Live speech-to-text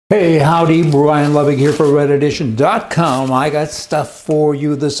Hey, howdy, Brian Loving here for RedEdition.com. I got stuff for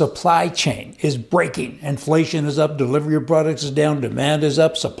you. The supply chain is breaking. Inflation is up, delivery of products is down, demand is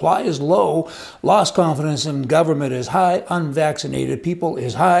up, supply is low, lost confidence in government is high, unvaccinated people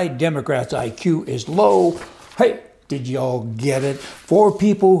is high, Democrats' IQ is low. Hey, did y'all get it? For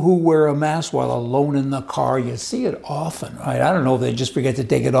people who wear a mask while alone in the car, you see it often, right? I don't know if they just forget to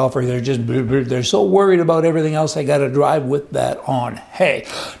take it off or they're so worried about everything else they got to drive with that on. Hey,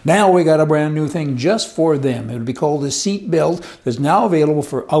 now we got a brand new thing just for them. It would be called a seat belt that's now available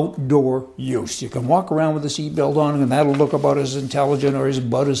for outdoor use. You can walk around with a seat belt on and that'll look about as intelligent or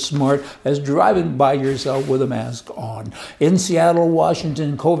about as smart as driving by yourself with a mask on. In Seattle,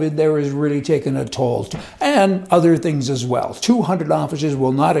 Washington, COVID there is really taking a toll. And other things as well. 200 officers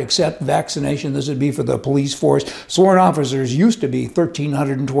will not accept vaccination. This would be for the police force. Sworn officers used to be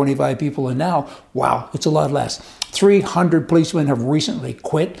 1,325 people, and now, wow, it's a lot less. 300 policemen have recently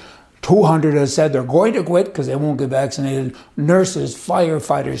quit. 200 have said they're going to quit because they won't get vaccinated. Nurses,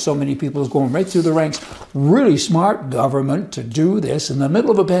 firefighters, so many people is going right through the ranks. Really smart government to do this in the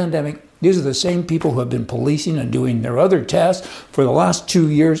middle of a pandemic. These are the same people who have been policing and doing their other tasks for the last 2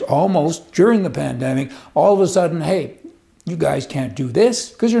 years, almost during the pandemic. All of a sudden, hey, you guys can't do this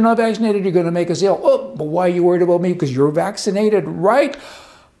because you're not vaccinated. You're going to make us ill. Oh, but why are you worried about me? Because you're vaccinated, right?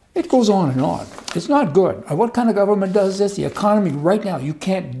 It goes on and on. It's not good. What kind of government does this? The economy right now, you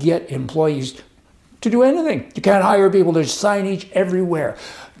can't get employees to do anything. You can't hire people. There's signage everywhere.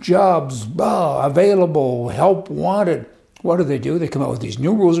 Jobs available, help wanted. What do? They come out with these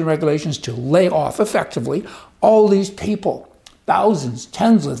new rules and regulations to lay off effectively all these people. Thousands,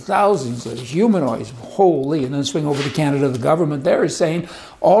 tens of thousands of humanoids, holy, and then swing over to Canada. The government there is saying,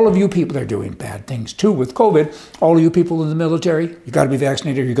 all of you people are doing bad things too with COVID. All of you people in the military, you got to be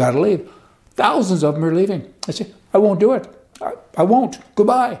vaccinated, you got to leave. Thousands of them are leaving. I say, I won't do it. I won't.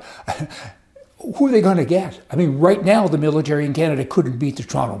 Goodbye. Who are they going to get? I mean, right now, the military in Canada couldn't beat the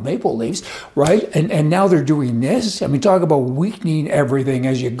Toronto Maple Leafs, right? And now they're doing this. I mean, talk about weakening everything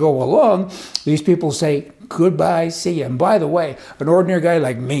as you go along. These people say, goodbye, see you. And by the way, an ordinary guy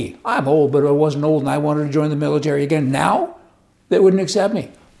like me, I'm old, but I wasn't old and I wanted to join the military again. Now, they wouldn't accept me.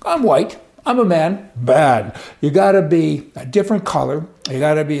 I'm white. I'm a man. Bad. You got to be a different color. You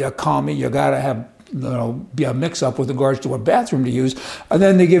got to be a commie. You got to have be a mix-up with regards to what bathroom to use, and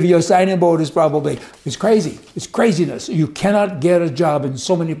then they give you a signing bonus probably. It's crazy. It's craziness. You cannot get a job in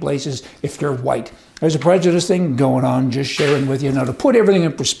so many places if you're white. There's a prejudice thing going on, just sharing with you. Now, to put everything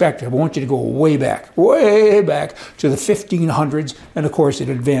in perspective, I want you to go way back to the 1500s, and of course it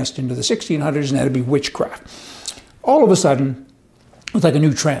advanced into the 1600s, and that'd be witchcraft. All of a sudden, it's like a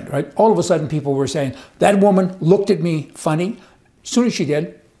new trend, right? All of a sudden people were saying, that woman looked at me funny. As soon as she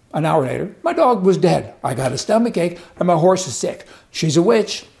did, an hour later, my dog was dead. I got a stomachache and my horse is sick. She's a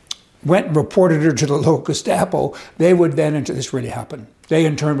witch. Went and reported her to the local Gestapo. They would then, until this really happened, they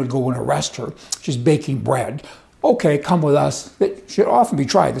in turn would go and arrest her. She's baking bread. Okay, come with us. She'd often be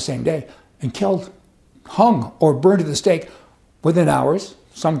tried the same day and killed, hung, or burned at the stake within hours,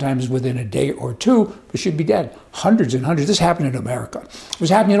 sometimes within a day or two, but she'd be dead. Hundreds and hundreds. This happened in America. It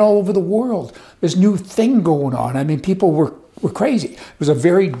was happening all over the world. This new thing going on. I mean, people were crazy. It was a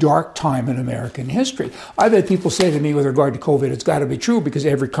very dark time in American history. I've had people say to me with regard to COVID, it's got to be true because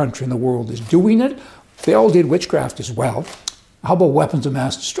every country in the world is doing it. They all did witchcraft as well. How about weapons of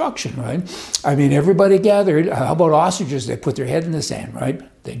mass destruction, right? I mean, everybody gathered. How about ostriches? They put their head in the sand, right?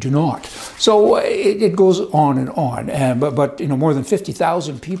 They do not. So it goes on and on. But more than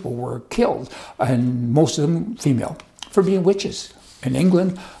 50,000 people were killed, and most of them female, for being witches in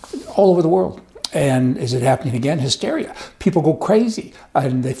England, all over the world. And is it happening again? Hysteria. People go crazy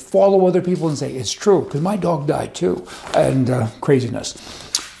and they follow other people and say, it's true, because my dog died too. And craziness.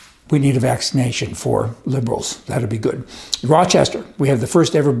 We need a vaccination for liberals. That'd be good. Rochester, we have the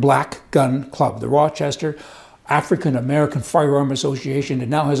first ever black gun club. The Rochester African American Firearm Association. It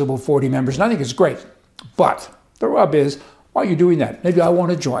now has about 40 members. And I think it's great. But the rub is, why are you doing that? Maybe I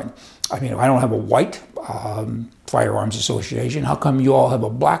want to join. I mean, I don't have a white firearms association. How come you all have a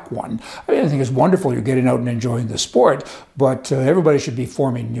black one? I mean, I think it's wonderful you're getting out and enjoying the sport, but everybody should be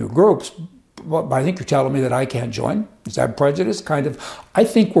forming new groups. But I think you're telling me that I can't join. Is that prejudice? Kind of. I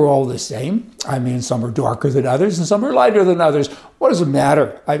think we're all the same. I mean, some are darker than others and some are lighter than others. What does it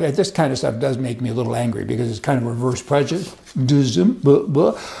matter? This kind of stuff does make me a little angry because it's kind of reverse prejudice.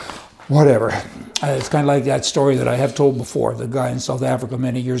 Whatever. It's kind of like that story that I have told before, the guy in South Africa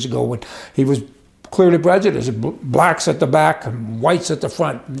many years ago when he was clearly prejudiced. Blacks at the back and whites at the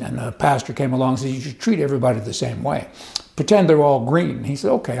front. And the pastor came along and said, you should treat everybody the same way. Pretend they're all green. He said,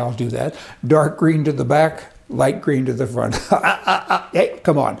 okay, I'll do that. Dark green to the back, light green to the front. Hey,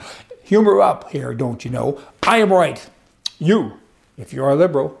 come on. Humor up here, don't you know? I am right. You, if you are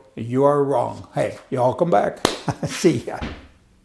liberal, you are wrong. Hey, y'all come back. See ya.